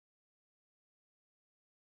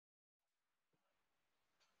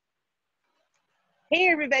Hey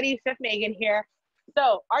everybody, Chef Megan here.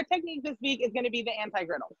 So our technique this week is going to be the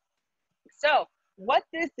anti-griddle. So what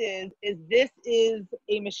this is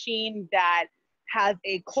a machine that has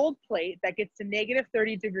a cold plate that gets to negative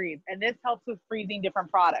 30 degrees. And this helps with freezing different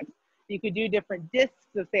products. You could do different discs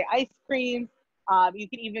of say ice cream. You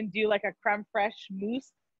can even do like a creme fraiche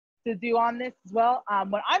mousse to do on this as well.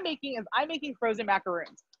 What I'm making is I'm making frozen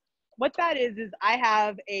macaroons. What that is I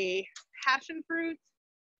have a passion fruit,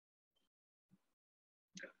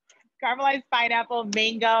 caramelized pineapple,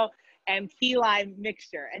 mango, and key lime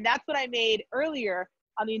mixture. And that's what I made earlier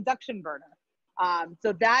on the induction burner.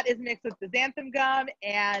 So that is mixed with the xanthan gum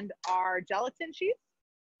and our gelatin sheets.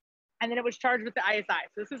 And then it was charged with the ISI.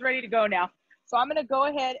 So this is ready to go now. So I'm gonna go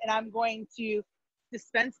ahead and I'm going to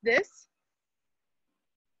dispense this.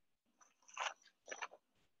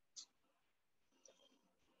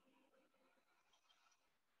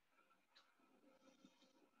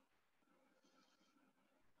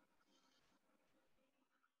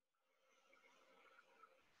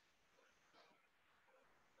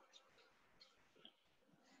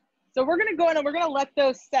 So we're gonna go in and we're gonna let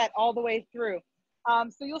those set all the way through.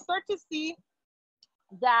 So you'll start to see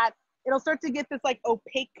that it'll start to get this like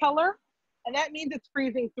opaque color, and that means it's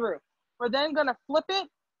freezing through. We're then gonna flip it,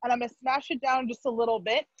 and I'm gonna smash it down just a little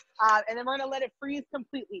bit, and then we're gonna let it freeze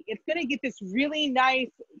completely. It's gonna get this really nice,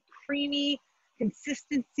 creamy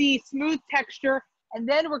consistency, smooth texture, and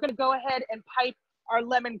then we're gonna go ahead and pipe our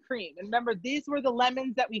lemon cream. And remember, these were the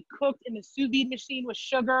lemons that we cooked in the sous vide machine with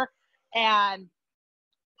sugar and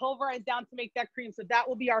pulverized down to make that cream. So that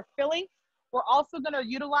will be our filling. We're also going to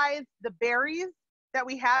utilize the berries that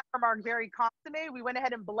we have from our berry consomme. We went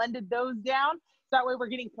ahead and blended those down. So that way we're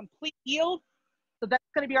getting complete yield. So that's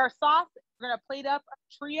going to be our sauce. We're going to plate up a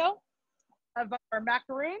trio of our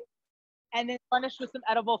macaroon and then garnish with some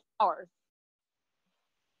edible flowers.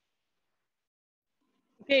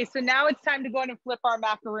 Okay, so now it's time to go ahead and flip our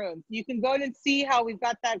macaroons. You can go ahead and see how we've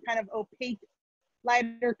got that kind of opaque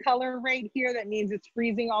lighter color right here. That means it's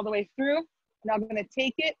freezing all the way through. And I'm gonna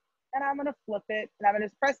take it and I'm gonna flip it and I'm gonna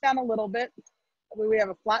just press down a little bit. That way we have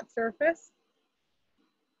a flat surface.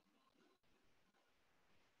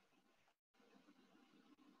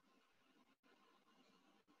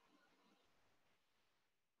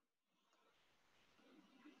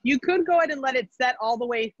 You could go ahead and let it set all the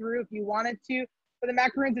way through if you wanted to. For the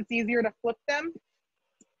macaroons, it's easier to flip them.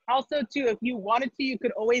 Also too, if you wanted to, you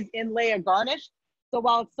could always inlay a garnish. So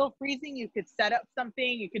while it's still freezing, you could set up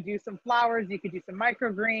something, you could do some flowers, you could do some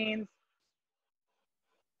microgreens.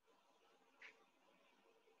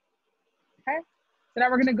 Okay, so now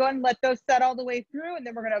we're gonna go ahead and let those set all the way through, and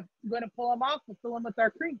then we're gonna pull them off and fill them with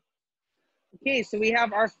our cream. Okay, so we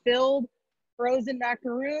have our filled frozen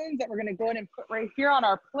macaroons that we're gonna go ahead and put right here on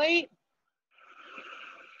our plate.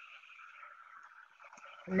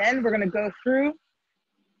 And then we're gonna go through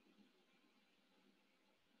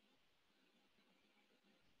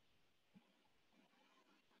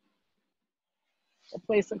we'll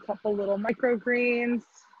place a couple little microgreens,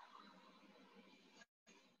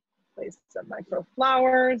 place some micro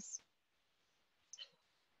flowers.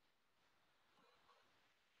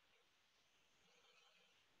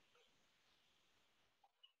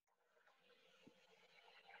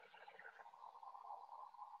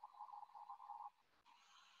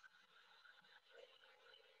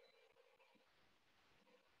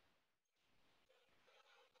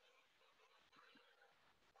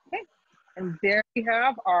 Okay, and there we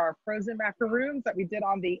have our frozen macaroons that we did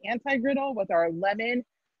on the anti-griddle with our lemon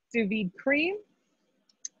sous vide cream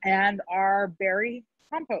and our berry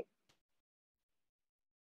compote.